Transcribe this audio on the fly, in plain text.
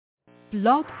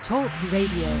Blog Talk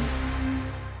Radio.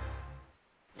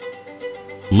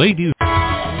 Ladies.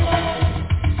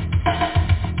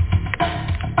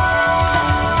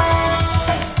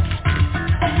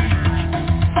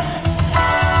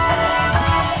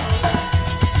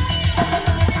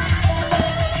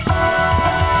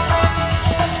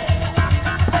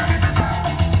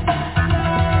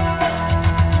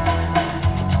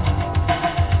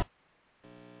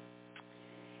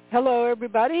 Hello,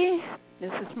 everybody.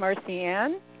 This is Marcy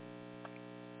Ann,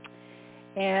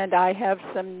 and I have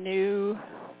some new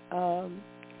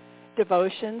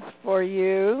devotions for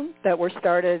you that were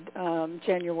started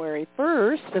January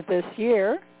 1st of this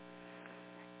year.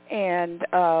 And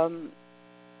so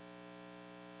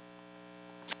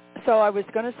I was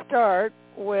going to start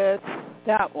with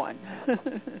that one.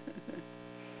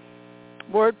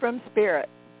 Word from Spirit.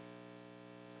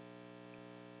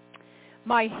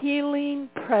 My healing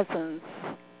presence,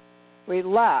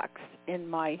 relax in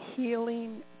my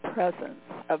healing presence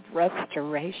of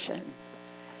restoration.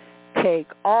 Take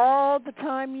all the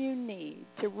time you need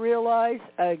to realize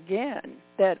again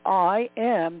that I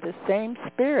am the same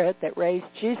Spirit that raised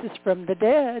Jesus from the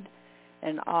dead,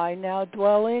 and I now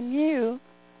dwell in you.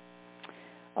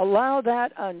 Allow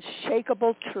that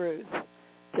unshakable truth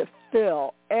to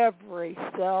fill every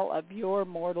cell of your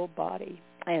mortal body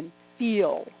and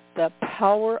feel the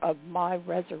power of my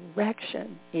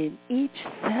resurrection in each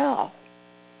cell.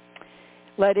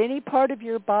 Let any part of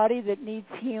your body that needs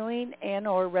healing and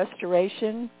or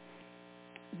restoration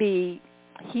be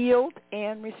healed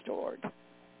and restored.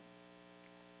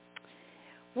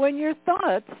 When your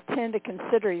thoughts tend to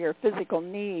consider your physical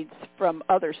needs from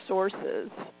other sources,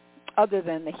 other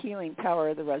than the healing power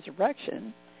of the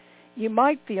resurrection, you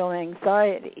might feel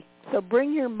anxiety. So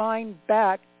bring your mind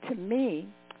back to me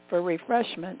for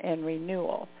refreshment and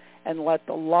renewal, and let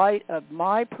the light of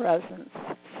my presence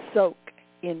soak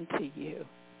into you.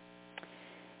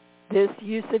 This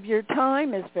use of your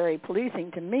time is very pleasing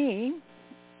to me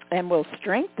and will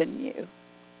strengthen you.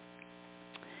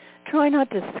 Try not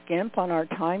to skimp on our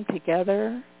time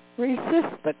together.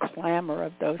 Resist the clamor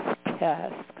of those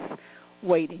tasks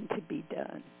waiting to be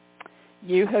done.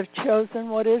 You have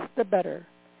chosen what is the better,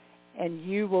 and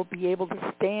you will be able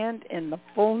to stand in the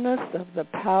fullness of the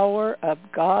power of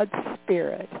God's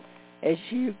Spirit as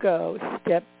you go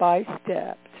step by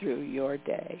step through your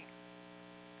day.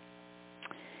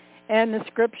 And the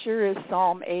scripture is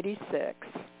Psalm 86.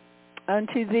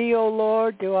 Unto thee, O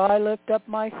Lord, do I lift up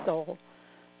my soul,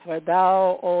 for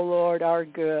thou, O Lord,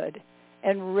 art good,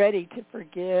 and ready to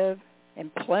forgive,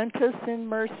 and plenteous in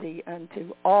mercy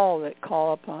unto all that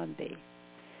call upon thee.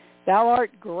 Thou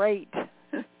art great,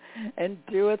 and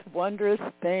doeth wondrous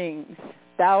things.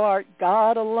 Thou art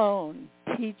God alone.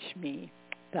 Teach me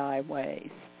thy ways.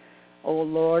 O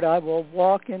Lord, I will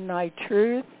walk in thy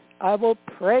truth. I will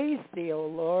praise thee, O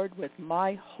Lord, with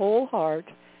my whole heart,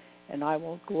 and I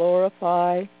will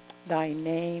glorify thy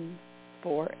name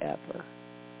forever.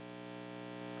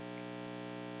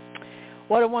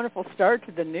 What a wonderful start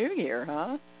to the new year,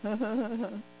 huh?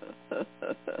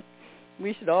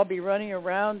 We should all be running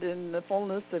around in the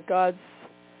fullness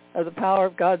of the power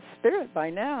of God's Spirit by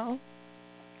now.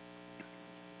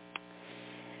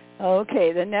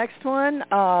 Okay, the next one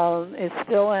is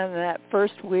still in that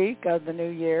first week of the new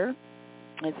year.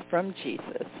 It's from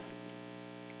Jesus.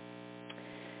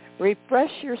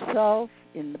 Refresh yourself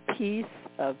in the peace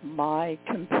of my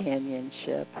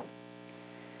companionship.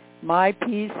 My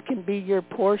peace can be your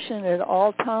portion at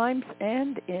all times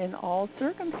and in all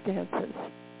circumstances.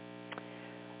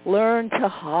 Learn to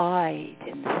hide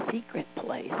in the secret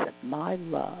place of my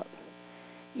love.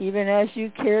 Even as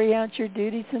you carry out your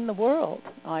duties in the world,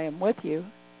 I am with you,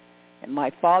 and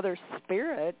my Father's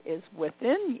Spirit is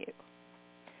within you.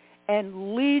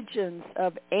 And legions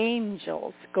of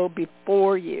angels go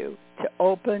before you to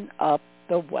open up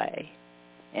the way,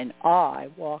 and I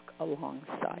walk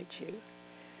alongside you.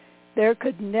 There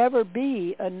could never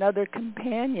be another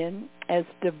companion as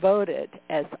devoted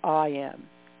as I am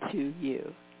to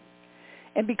you.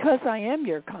 And because I am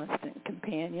your constant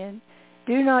companion,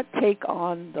 do not take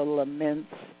on the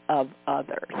laments of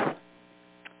others.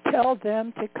 Tell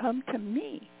them to come to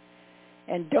me,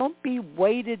 and don't be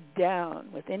weighted down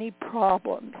with any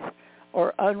problems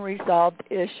or unresolved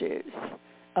issues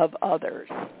of others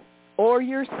or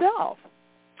yourself,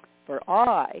 for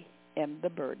I am the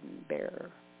burden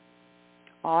bearer.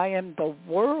 I am the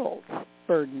world's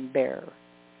burden bearer.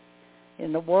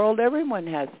 In the world, everyone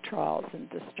has trials and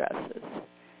distresses.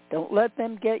 Don't let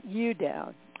them get you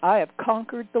down. I have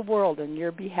conquered the world on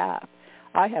your behalf.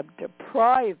 I have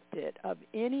deprived it of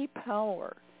any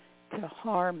power to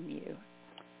harm you.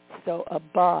 So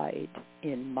abide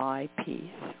in my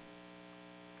peace.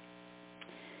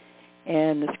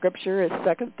 And the scripture is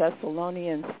 2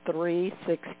 Thessalonians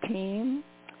 3:16.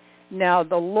 Now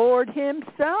the Lord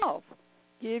himself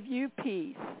give you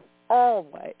peace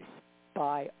always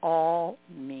by all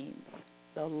means.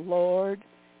 The Lord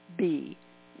be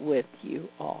with you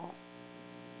all.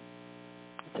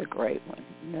 It's a great one,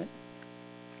 isn't it?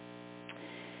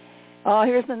 Oh,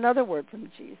 here's another word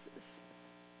from Jesus.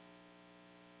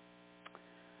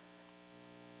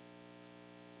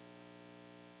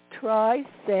 Try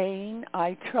saying,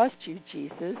 I trust you,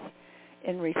 Jesus,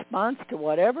 in response to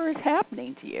whatever is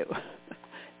happening to you.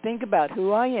 Think about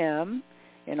who I am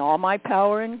in all my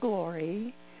power and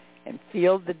glory, and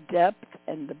feel the depth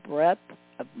and the breadth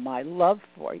of my love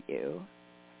for you.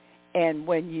 And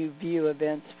when you view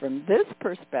events from this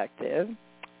perspective,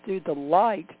 through the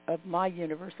light of my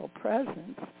universal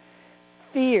presence,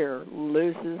 fear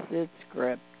loses its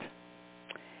grip.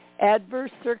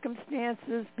 Adverse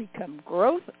circumstances become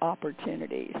growth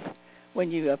opportunities. When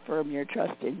you affirm your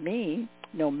trust in me,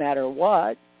 no matter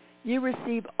what, you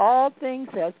receive all things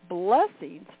as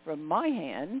blessings from my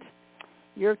hand.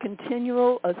 Your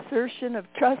continual assertion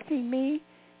of trusting me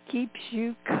keeps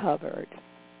you covered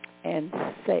and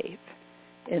safe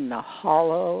in the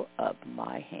hollow of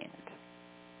my hand.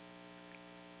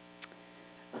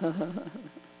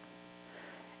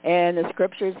 And the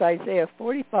scriptures, Isaiah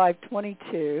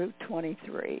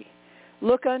 45:22-23.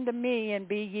 Look unto me and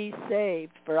be ye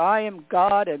saved, for I am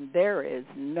God and there is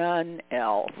none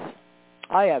else.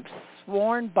 I have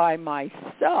sworn by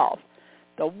myself,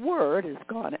 the word has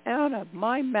gone out of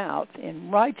my mouth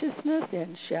in righteousness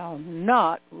and shall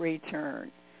not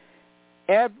return.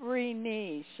 Every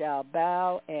knee shall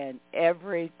bow and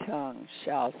every tongue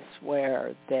shall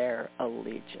swear their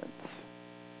allegiance.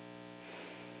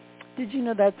 Did you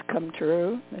know that's come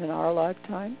true in our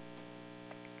lifetime?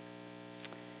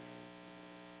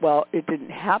 Well, it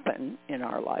didn't happen in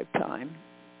our lifetime,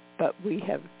 but we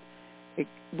have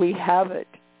it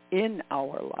in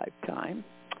our lifetime,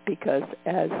 because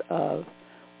as of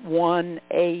 1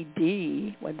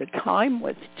 A.D., when the time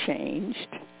was changed,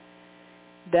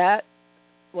 that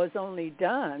was only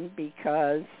done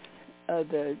because of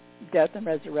the death and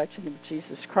resurrection of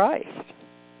Jesus Christ.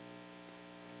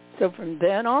 So from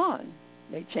then on,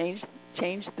 they changed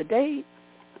the date.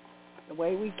 The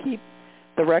way we keep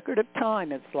the record of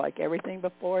time, it's like everything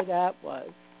before that was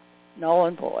null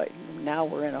and void. And now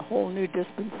we're in a whole new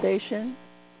dispensation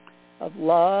of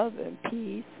love and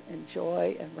peace and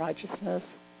joy and righteousness.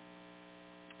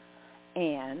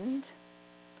 And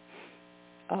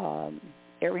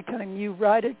every time you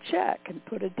write a check and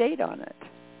put a date on it,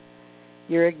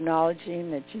 you're acknowledging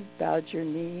that you've bowed your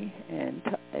knee and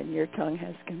your tongue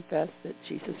has confessed that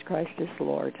Jesus Christ is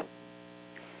Lord.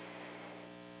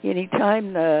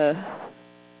 Anytime the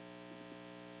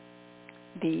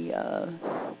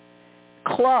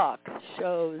clock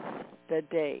shows the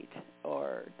date,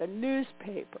 or the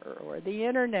newspaper, or the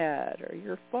internet, or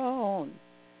your phone,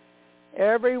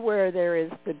 everywhere there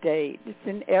is the date. It's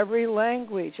in every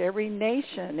language, every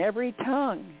nation, every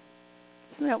tongue.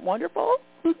 Isn't that wonderful?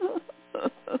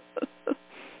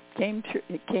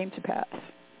 It came to pass.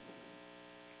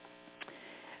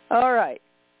 All right.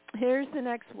 Here's the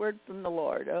next word from the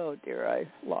Lord. Oh, dear, I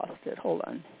lost it. Hold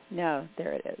on. No,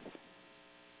 there it is.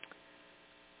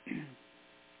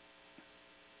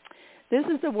 This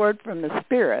is a word from the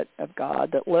Spirit of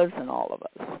God that lives in all of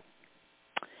us.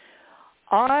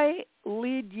 I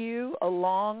lead you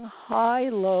along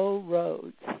high-low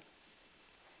roads.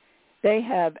 They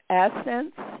have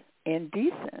ascents and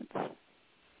descents.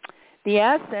 The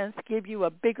ascents give you a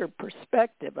bigger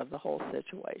perspective of the whole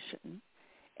situation,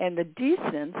 and the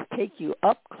descents take you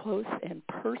up close and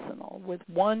personal with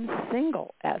one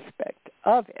single aspect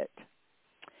of it.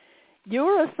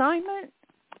 Your assignment?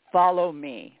 Follow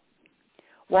me.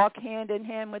 Walk hand in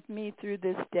hand with me through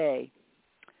this day.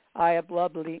 I have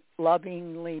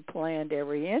lovingly planned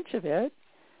every inch of it,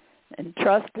 and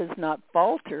trust does not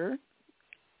falter,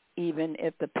 even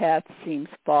if the path seems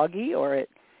foggy or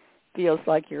it feels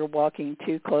like you're walking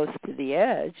too close to the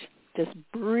edge. Just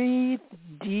breathe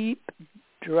deep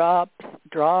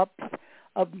drops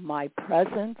of my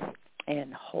presence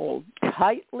and hold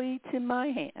tightly to my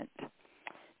hand.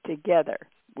 Together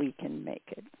we can make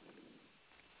it.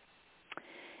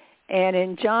 And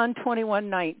in John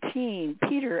 21:19,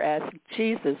 Peter asked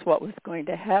Jesus what was going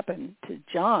to happen to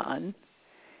John.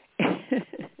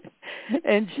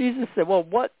 And Jesus said, well,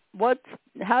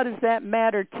 how does that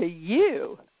matter to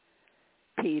you,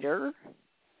 Peter?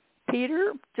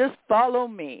 Peter, just follow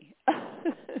me.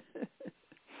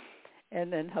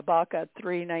 And then Habakkuk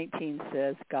 3:19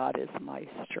 says, God is my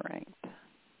strength.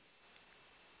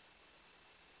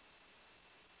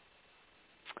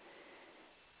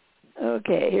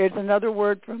 Okay, here's another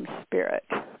word from Spirit.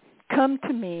 Come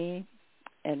to me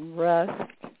and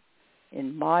rest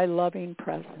in my loving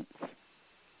presence.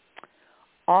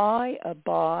 I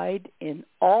abide in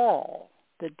all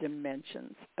the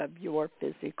dimensions of your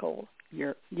physical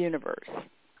universe,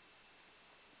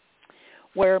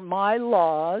 where my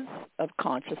laws of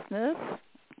consciousness,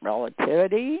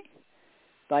 relativity,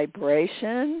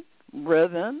 vibration,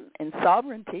 rhythm, and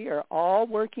sovereignty are all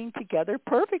working together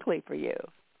perfectly for you.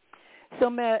 So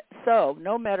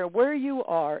no matter where you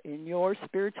are in your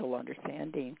spiritual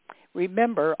understanding,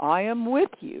 remember I am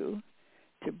with you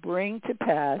to bring to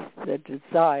pass the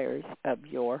desires of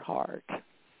your heart.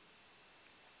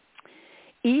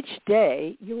 Each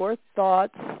day, your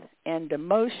thoughts and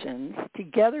emotions,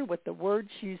 together with the words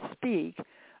you speak,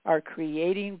 are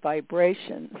creating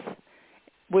vibrations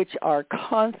which are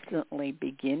constantly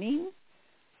beginning,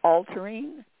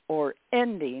 altering, or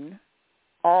ending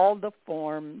all the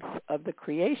forms of the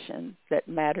creation that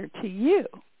matter to you.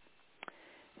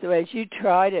 So as you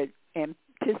try to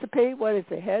anticipate what is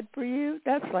ahead for you,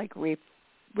 that's like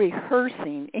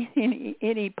rehearsing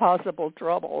any possible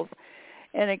troubles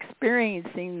and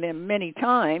experiencing them many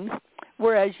times,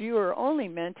 whereas you are only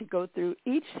meant to go through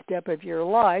each step of your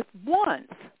life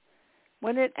once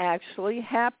when it actually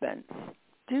happens.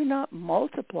 Do not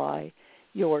multiply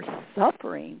your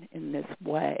suffering in this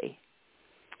way.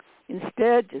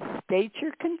 Instead, just state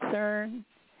your concern,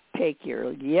 take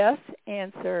your yes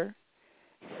answer,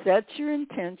 set your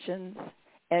intentions,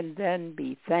 and then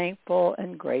be thankful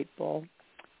and grateful,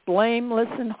 blameless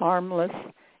and harmless,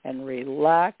 and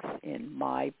relax in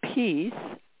my peace,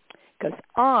 because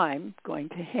I'm going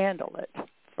to handle it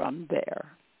from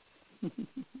there.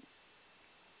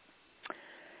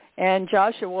 And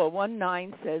Joshua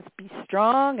 1:9 says, be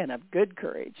strong and of good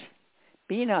courage.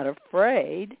 Be not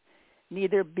afraid,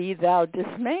 neither be thou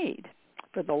dismayed.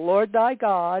 For the Lord thy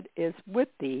God is with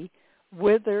thee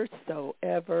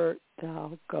whithersoever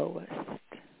thou goest.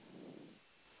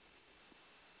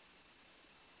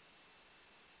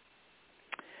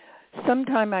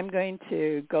 Sometime I'm going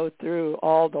to go through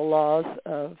all the laws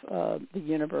of the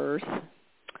universe.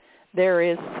 There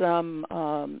is some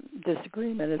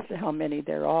disagreement as to how many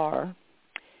there are.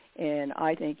 And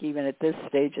I think even at this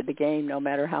stage of the game, no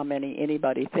matter how many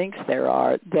anybody thinks there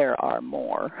are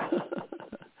more.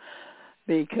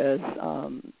 Because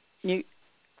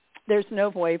there's no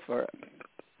way for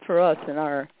us in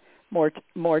our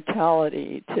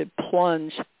mortality to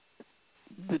plunge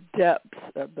the depths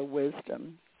of the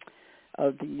wisdom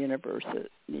of the universe.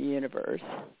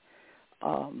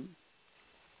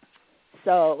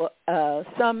 So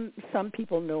some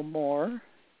people know more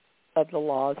of the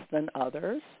laws than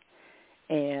others,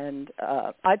 and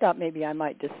I thought maybe I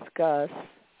might discuss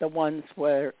the ones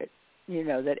where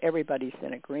that everybody's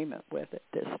in agreement with at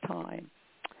this time.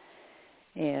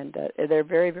 And they're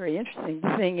very, very interesting.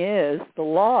 The thing is, the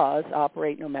laws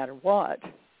operate no matter what,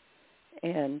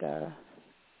 and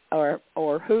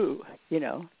or who.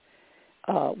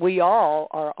 We all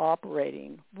are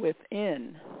operating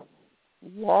within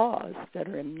laws that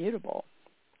are immutable.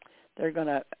 They're going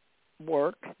to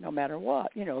work no matter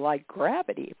what. Like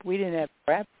gravity. If we didn't have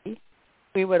gravity,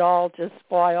 we would all just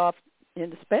fly off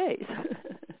into space.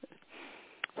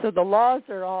 So the laws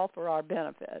are all for our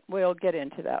benefit. We'll get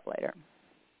into that later.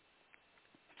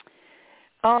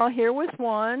 Here was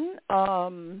one.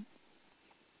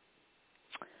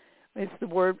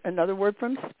 It's another word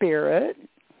from Spirit,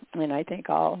 and I think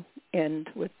I'll end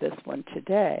with this one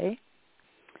today.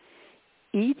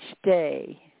 Each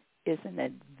day is an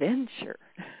adventure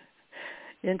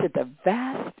into the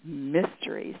vast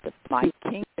mysteries of my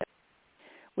kingdom,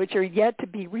 which are yet to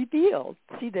be revealed.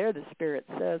 See there, the Spirit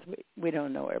says we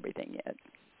don't know everything yet.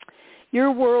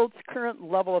 Your world's current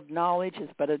level of knowledge is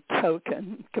but a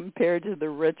token compared to the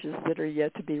riches that are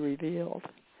yet to be revealed.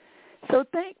 So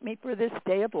thank me for this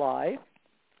day of life,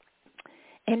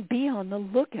 and be on the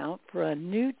lookout for a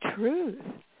new truth,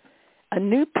 a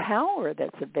new power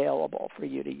that's available for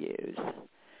you to use,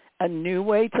 a new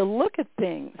way to look at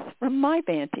things from my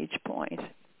vantage point,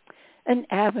 an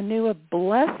avenue of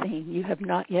blessing you have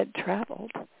not yet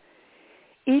traveled.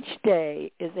 Each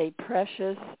day is a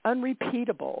precious,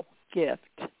 unrepeatable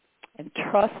gift, and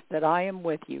trust that I am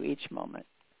with you each moment.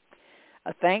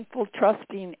 A thankful,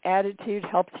 trusting attitude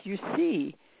helps you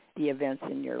see the events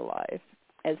in your life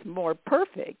as more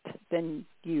perfect than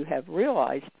you have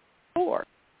realized before.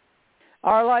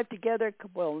 Our life together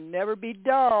will never be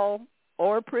dull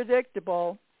or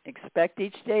predictable. Expect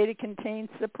each day to contain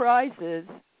surprises.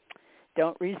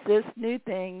 Don't resist new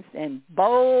things, and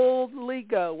boldly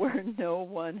go where no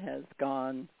one has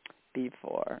gone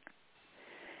before.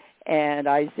 And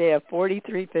Isaiah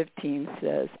 43:15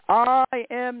 says, I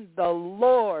am the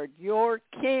Lord your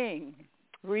King.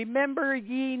 Remember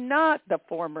ye not the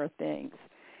former things,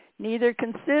 neither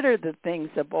consider the things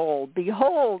of old.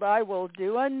 Behold, I will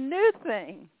do a new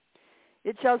thing.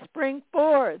 It shall spring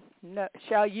forth.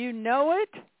 Shall you know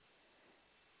it?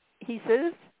 He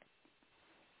says,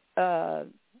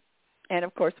 and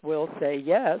of course we'll say,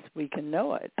 yes, we can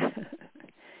know it.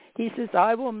 He says,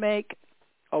 I will make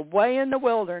a way in the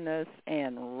wilderness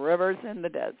and rivers in the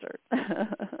desert.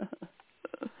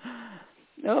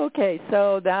 Okay,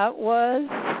 so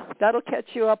that'll catch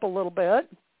you up a little bit.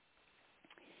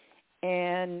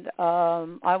 And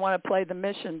I want to play the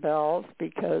mission bells,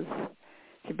 because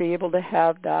to be able to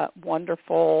have that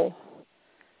wonderful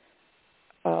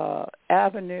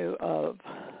avenue of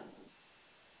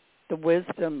the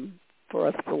wisdom for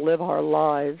us to live our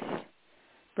lives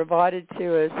provided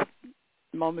to us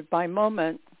moment by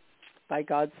moment by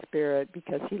God's Spirit,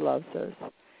 because he loves us,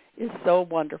 is so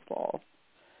wonderful.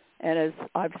 And as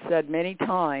I've said many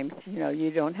times,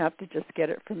 you don't have to just get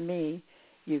it from me.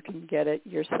 You can get it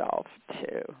yourself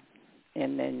too.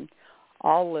 And then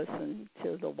I'll listen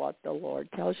to what the Lord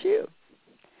tells you.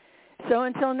 So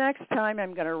until next time,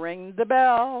 I'm going to ring the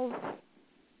bells.